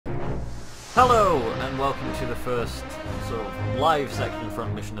Hello and welcome to the first sort of live section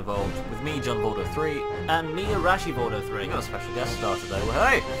from Mission Evolved with me, John Vordo 3, and me, Arashi Vordo 3. we got a special guest star today. Well,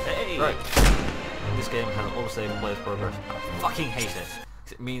 hey! Hey! Right. This game has all save and players progress. I fucking hate it.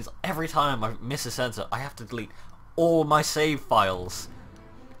 'Cause it means every time I miss a sensor, I have to delete all my save files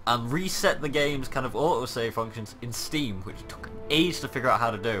and reset the game's kind of autosave functions in Steam, which took ages to figure out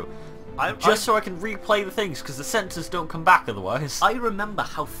how to do. So I can replay the things, because the sensors don't come back otherwise. I remember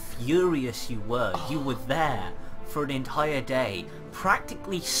how furious you were. You were there for an entire day,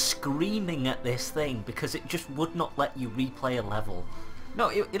 practically screaming at this thing because it just would not let you replay a level. No,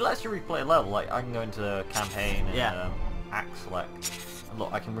 it lets you replay a level. Like, I can go into campaign and Yeah. act select. And look,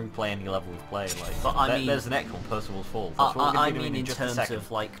 I can replay any level we've played. Like, But I mean- there's the next one, Percival's Falls. That's what we're I going to be doing mean in just a terms second. of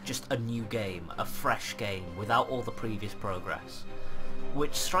like just a new game, a fresh game, without all the previous progress.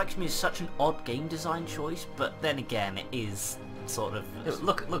 Which strikes me as such an odd game design choice, but then again it is sort of...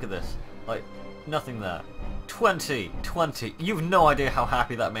 Look at this. Like, nothing there. 20. You've no idea how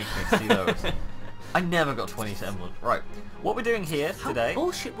happy that makes me to see those. I never got 20 emblems. Right. What we're doing here How today...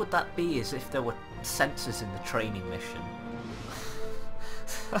 bullshit would that be as if there were sensors in the training mission?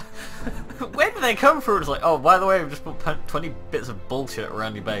 Where did they come from? It's like, oh, by the way, we've just put 20 bits of bullshit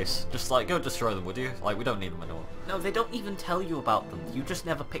around your base. Just like, go destroy them, would you? Like, we don't need them anymore. No, they don't even tell you about them. You just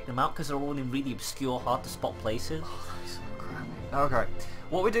never pick them out because they're all in really obscure, hard to spot places. Oh, that is so crappy. Okay.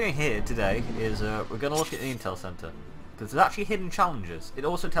 What we're doing here today is we're going to look at the Intel Center. Because there's actually hidden challenges. It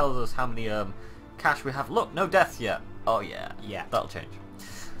also tells us how many cash we have. Look, no deaths yet. Oh, yeah. Yeah. That'll change.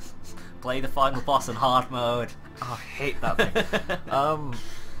 Play the final boss in hard mode. Oh, I hate that thing.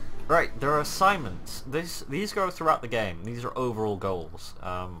 Right, there are assignments. These go throughout the game. These are overall goals.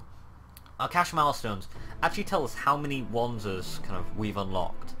 Our cash milestones actually tell us how many Wanzers kind of we've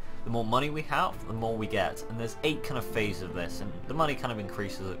unlocked. The more money we have, the more we get. And there's 8 kind of phases of this, and the money kind of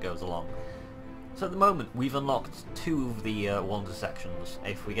increases as it goes along. So at the moment, we've unlocked 2 of the Wanzer sections.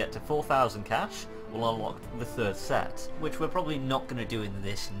 If we get to 4,000 cash, we'll unlock the 3rd set. Which we're probably not going to do in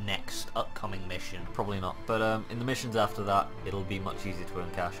this next upcoming mission. Probably not, but in the missions after that, it'll be much easier to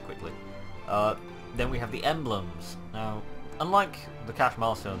earn cash quickly. Then we have the emblems. Now, unlike the cash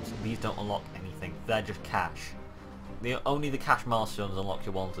milestones, these don't unlock anything. They're just cash. Only the cash milestones unlock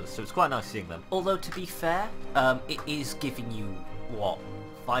your Wanzers, so it's quite nice seeing them. Although, to be fair, it is giving you, what,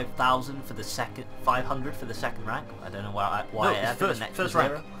 5,000 for the second, 500 for the second rank? I don't know why No, I it's added the next first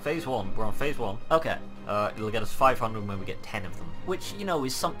zero. rank. Phase 1. We're on phase 1. Okay. It'll get us 500 when we get 10 of them. Which, you know,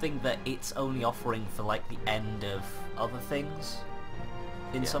 is something that it's only offering for, like, the end of other things.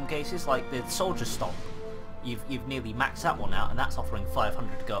 In some cases, like the Soldier Stomp. You've nearly maxed that one out, and that's offering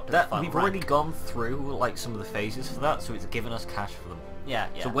 500 to go up to the final We've rank. already gone through like some of the phases for that, so it's given us cash for them. Yeah.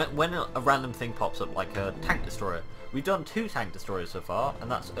 So when a random thing pops up, like a tank destroyer, we've done 2 tank destroyers so far, and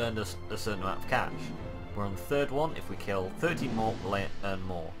that's earned us a certain amount of cash. We're on the 3rd one. If we kill 13 more, we'll earn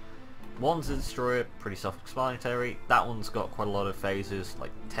more. One's a destroyer, pretty self-explanatory. That one's got quite a lot of phases, like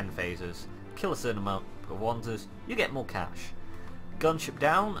 10 phases. Kill a certain amount of Wanzers, you get more cash. Gunship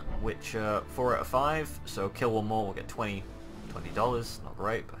down, which 4 out of 5, so kill 1 more, we'll get $20, not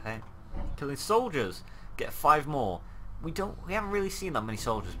great, but hey. Killing soldiers, get 5 more. We haven't really seen that many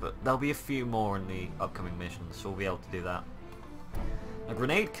soldiers, but there'll be a few more in the upcoming missions, so we'll be able to do that. A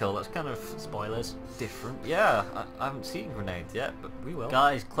grenade kill, that's kind of... Spoilers. different. Yeah, I haven't seen grenades yet, but we will.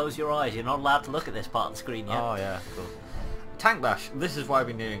 Guys, close your eyes. You're not allowed to look at this part of the screen yet. Oh yeah, cool. Tank bash, this is why I've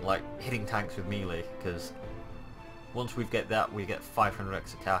been doing like hitting tanks with melee, because once we get that, we get 500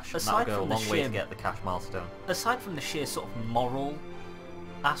 extra cash, and Aside that'll go a from the long way to shim- get the cash milestone. Aside from the sheer sort of moral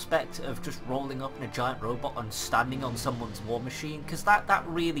aspect of just rolling up in a giant robot and standing on someone's war machine, because that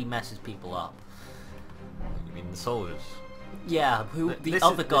really messes people up. You mean the soldiers? Yeah, the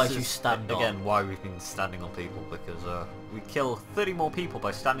other guys you stand on. Again, why we've been standing on people, because we kill 30 more people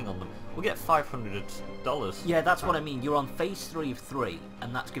by standing on them. We'll get $500. Yeah, that's what I mean. You're on phase 3 of 3,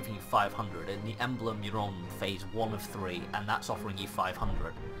 and that's giving you 500. And the emblem, you're on phase 1 of 3, and that's offering you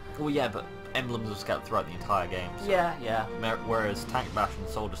 500. Well, yeah, but emblems are scattered throughout the entire game. So. Yeah. Whereas Tank Bash and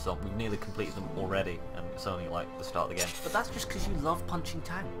Soldier Stomp, we've nearly completed them already, and it's only like the start of the game. But that's just because you love punching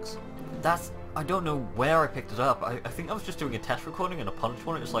tanks. I don't know where I picked it up. I think I was just doing a test recording and a punch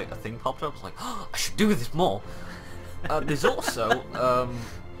one. It was like a thing popped up. I was like, oh, I should do this more. There's also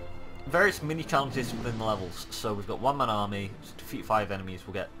various mini challenges within the levels. So we've got 1-man army. So defeat 5 enemies,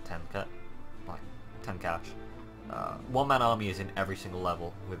 we'll get 10 cash. 1-man army is in every single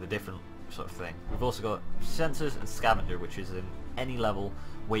level with a different sort of thing. We've also got sensors and scavenger, which is in any level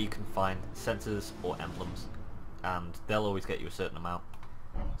where you can find sensors or emblems, and they'll always get you a certain amount.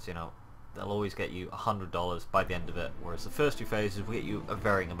 So you know, they'll always get you $100 by the end of it, whereas the first 2 phases will get you a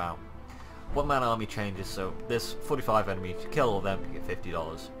varying amount. one-man army changes, so there's 45 enemies. You kill all of them, you get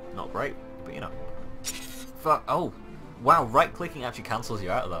 $50. Not great, but you know. Fuck. Oh, wow! Right-clicking actually cancels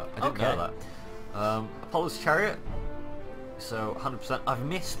you out of that. I didn't know that. Apollo's Chariot. So 100%. I've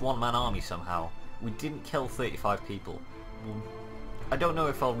missed one-man army somehow. We didn't kill 35 people. I don't know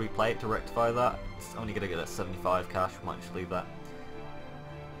if I'll replay it to rectify that. It's only gonna get at 75 cash. Might just leave that.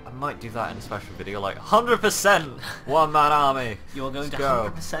 I might do that in a special video, like 100% one-man army. You're going to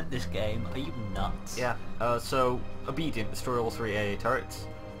 100% this game. Are you nuts? Yeah. So Obedient, destroy all 3 AA turrets.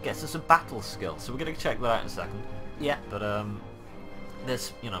 Gets us a battle skill. So we're gonna check that out in a second. Yeah. But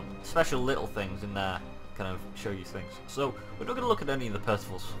there's special little things in there, kind of show you things. So we're not gonna look at any of the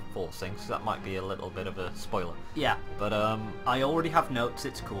Percival's Falls things, 'cause that might be a little bit of a spoiler. Yeah. But I already have notes.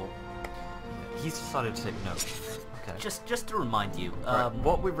 It's cool. He's decided to take notes. Okay. Just to remind you, Right,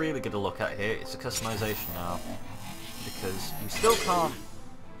 what we're really going to look at here is the customization now, because you still can't...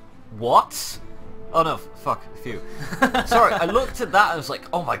 What? Oh no, fuck, phew. Sorry, I looked at that and was like,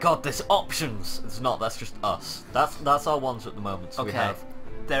 oh my god, there's options! It's not, that's just us. That's our ones at the moment, so okay. we have...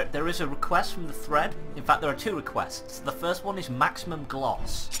 There is a request from the thread. In fact, there are 2 requests. The first one is maximum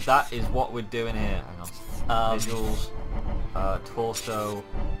gloss. That is what we're doing here. Hang on. Visuals, torso,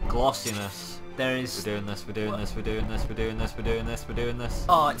 glossiness. There is... We're doing this, we're doing this, we're doing this, we're doing this, we're doing this, we're doing this.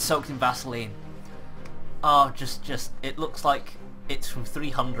 Oh, it's soaked in Vaseline. Oh, just it looks like it's from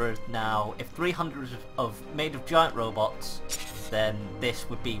 300 now. If 300 is made of giant robots, then this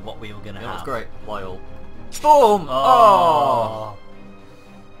would be what we were gonna have. That's great. Apply all. Boom! Oh!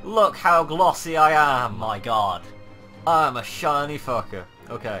 Look how glossy I am! My god. I'm a shiny fucker.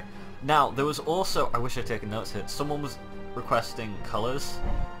 Okay. Now, there was also... I wish I'd taken notes here. Someone was requesting colours.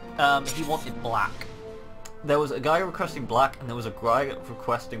 He wanted black. There was a guy requesting black, and there was a guy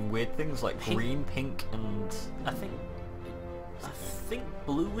requesting weird things like Pink. green, pink, and... I think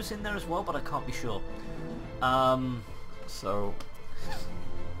blue was in there as well, but I can't be sure. So...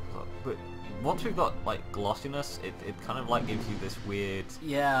 But once we've got, like, glossiness, it kind of, like, gives you this weird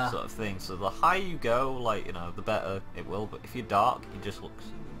sort of thing. So the higher you go, like, the better it will. But if you're dark, it just looks...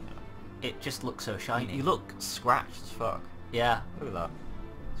 It just looks so shiny. You look scratched as fuck. Yeah. Look at that.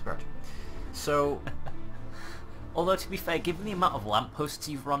 Scratch. So... Although, to be fair, given the amount of lampposts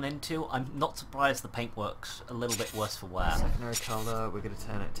you've run into, I'm not surprised the paint works a little bit worse for wear. Secondary colour, we're going to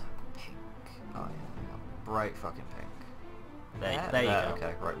turn it to pink. Oh yeah, bright fucking pink. There you go.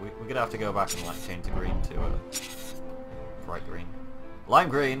 Okay, right, we're going to have to go back and like change the green to bright green. Lime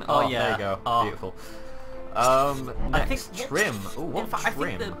green! Oh yeah. There you go. Oh. Beautiful. Next, trim. Ooh, what in fact,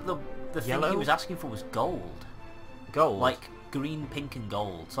 trim? I think the thing he was asking for was gold. Gold? Like green, pink and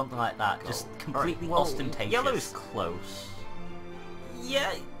gold. Something like that. Gold. Just completely Well, ostentatious. Yellow's close.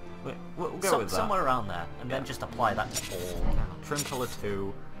 Yeah. We'll go with that. Somewhere around there. And then just apply that to all. Trim colour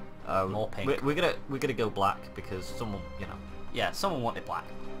 2. More pink. We're gonna go black because someone, Yeah, someone wanted black.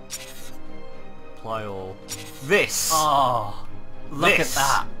 Apply all. This! Oh, look at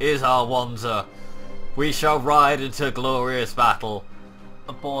that. Is our Wanzer. We shall ride into glorious battle.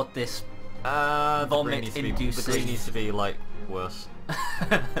 Aboard this the green needs to be like worse.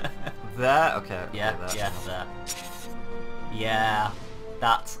 There? Okay. Yeah, there. there. Yeah,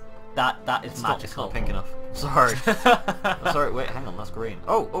 that is magical. It's not pink enough. Sorry. Oh, sorry, wait, hang on, that's green.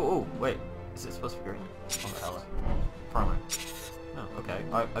 Oh, wait. Is it supposed to be green? On the hell? Primary. No, okay.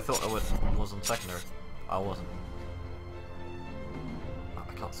 I thought I was on secondary. I wasn't. Oh,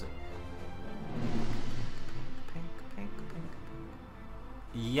 I can't see. Pink.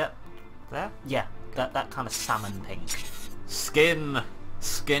 Yep. There? Yeah, that kind of salmon pink.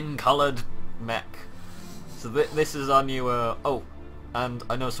 Skin-coloured mech. So this is our new, oh, and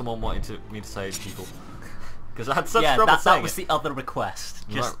I know someone wanted me to say people. Because I had such trouble saying that was the other request.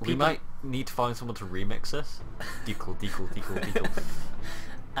 Just we might need to find someone to remix this. Decal.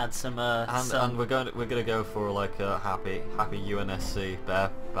 Add some, and we're gonna go for like a happy UNSC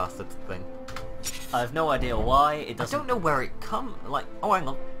bear bastard thing. I have no idea why it doesn't. I don't know where it like, oh hang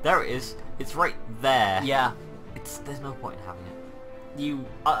on, there it is. It's right there. Yeah. There's no point in having it.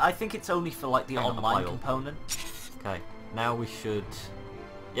 I think it's only for like the online component. Okay, now we should...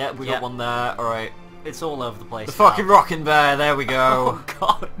 Yeah, we got one there, alright. It's all over the place. The fucking rocking bear, there we go. Oh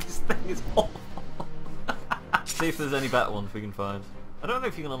god, this thing is awful. See if there's any better ones we can find. I don't know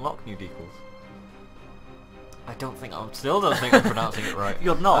if you can unlock new decals. I still don't think I'm pronouncing it right.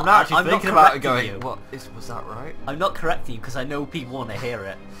 You're not. I'm not actually thinking about it going, you. Was that right? I'm not correcting you because I know people want to hear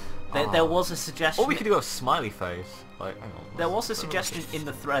it. There was a suggestion... Or we could do a smiley face. Like, hang on. There was a suggestion in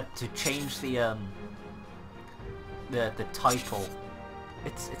the thread to change the title.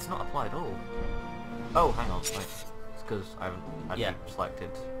 It's not applied at all. Oh, hang on. Wait. It's because I haven't actually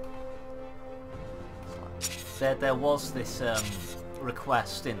selected. There was this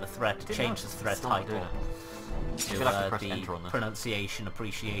request in the thread to change the thread title to We'll have to press the enter on this. Pronunciation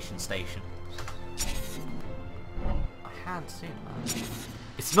Appreciation Station. I had seen that.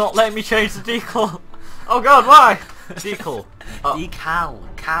 It's not letting me change the decal. Oh god, why? Decal. Oh.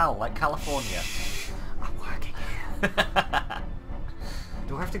 Cal, like California. I'm working here.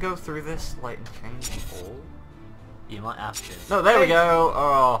 Do I have to go through this, like, and change them all? You might have to. No, there we go.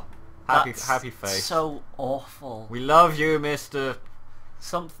 Oh, That's happy face. so awful. We love you, Mister.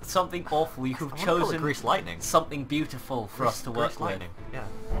 Something awful. You have I wanna call it chosen Grease Lightning. something beautiful for us to work Grease with. Lightning. Yeah,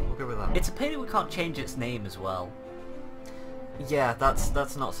 we'll go with that. It's a pity we can't change its name as well. Yeah, that's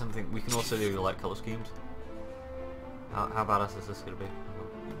not something we can also do, like color schemes. How badass is this gonna be?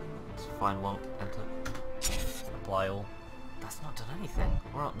 Let's find one. Enter. Apply all. That's not done anything.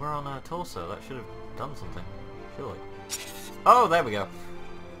 We're on a torso. That should have done something. Surely. Oh, there we go.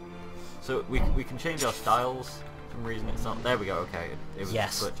 So we can change our styles. For some reason it's not. There we go. Okay. It was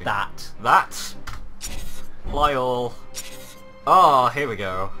Yes, glitching. that. That. Apply all. Oh, here we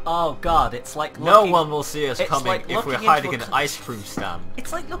go. Oh god, it's like No looking, one will see us it's coming like if we're looking hiding into in a an ice cream stand.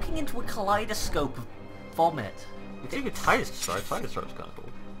 It's like looking into a kaleidoscope of vomit. We could do a tiger stripe. Tiger stripe's kind of cool.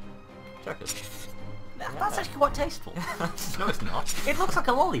 Check it. That's actually quite tasteful. No, it's not. It looks like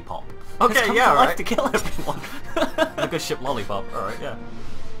a lollipop. Okay, It's come yeah, to life right. to kill everyone. The good ship lollipop. All right, yeah.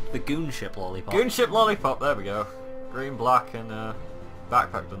 The goonship lollipop. Goonship lollipop. There we go. Green, black, and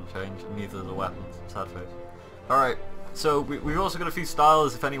backpack doesn't change. And neither do the weapons. Sad face. All right. So we've also got a few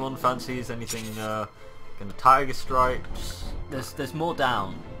styles. If anyone fancies anything, kind of tiger stripes. There's more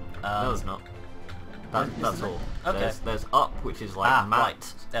down. No, there's not. That's isn't all. it? Okay. There's up, which is like matte.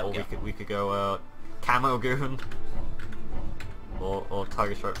 right. There we Or go. we could go camo goon. Or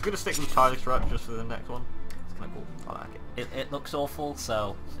tiger stripe. I'm gonna stick with tiger stripe just for the next one. It's kind of cool. I like it. It looks awful,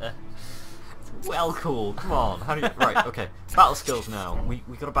 so... Well, cool. Come on. How do you? Right. Okay. Battle skills now. We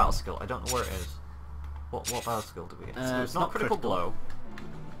got a battle skill. I don't know where it is. What battle skill do we get? So it's not critical blow.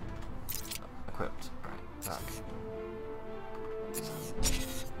 Equipped. Right.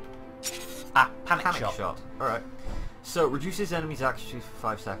 Back. Panic shot. Alright. So, reduces enemies' accuracy for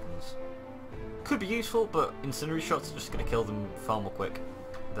 5 seconds. Could be useful, but incendiary shots are just going to kill them far more quick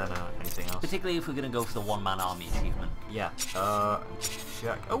than anything else. Particularly if we're going to go for the one-man army achievement. Yeah.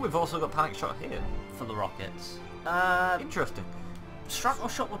 Check. Oh, we've also got panic shot here. For the rockets. Interesting. Shrapnel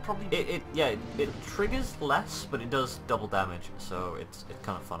shot would probably be... It triggers less, but it does double damage, so it's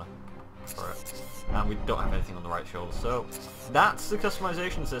kind of funner for it. And we don't have anything on the right shoulder, so that's the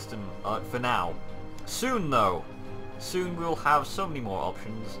customization system for now. Soon, though, we'll have so many more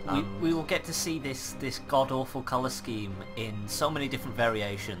options. We will get to see this god-awful colour scheme in so many different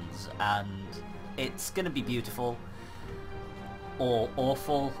variations, and it's going to be beautiful, or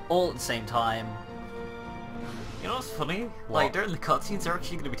awful, all at the same time. You know what's funny? What? Like, during the cutscenes, they're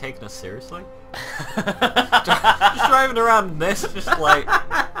actually going to be taking us seriously. Just driving around in this, just like...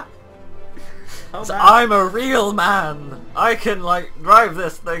 Oh, So man. I'm a real man! I can, like, drive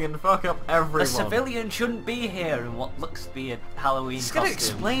this thing and fuck up everyone. A civilian shouldn't be here in what looks to be a Halloween It's costume. gonna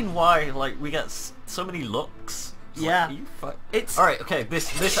explain why, like, we get so many looks. It's Yeah. like, It's... Alright, okay,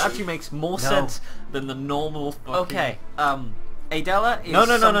 this actually makes more sense than the normal fucking... Okay, Adela is No,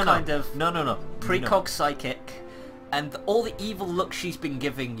 kind of No. precog psychic, and all the evil looks she's been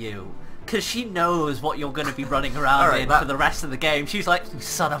giving you, because she knows what you're going to be running around Alright, in that- for the rest of the game. She's like, you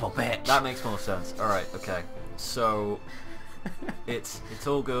son of a bitch. That makes more sense. Alright, okay. So, it's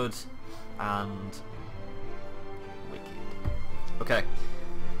all good, and... wicked. Okay.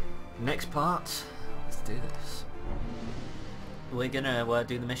 Next part. Let's do this. We're going to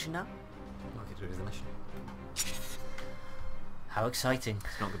do the mission now? We're going to do the mission. How exciting.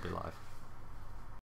 It's not going to be live.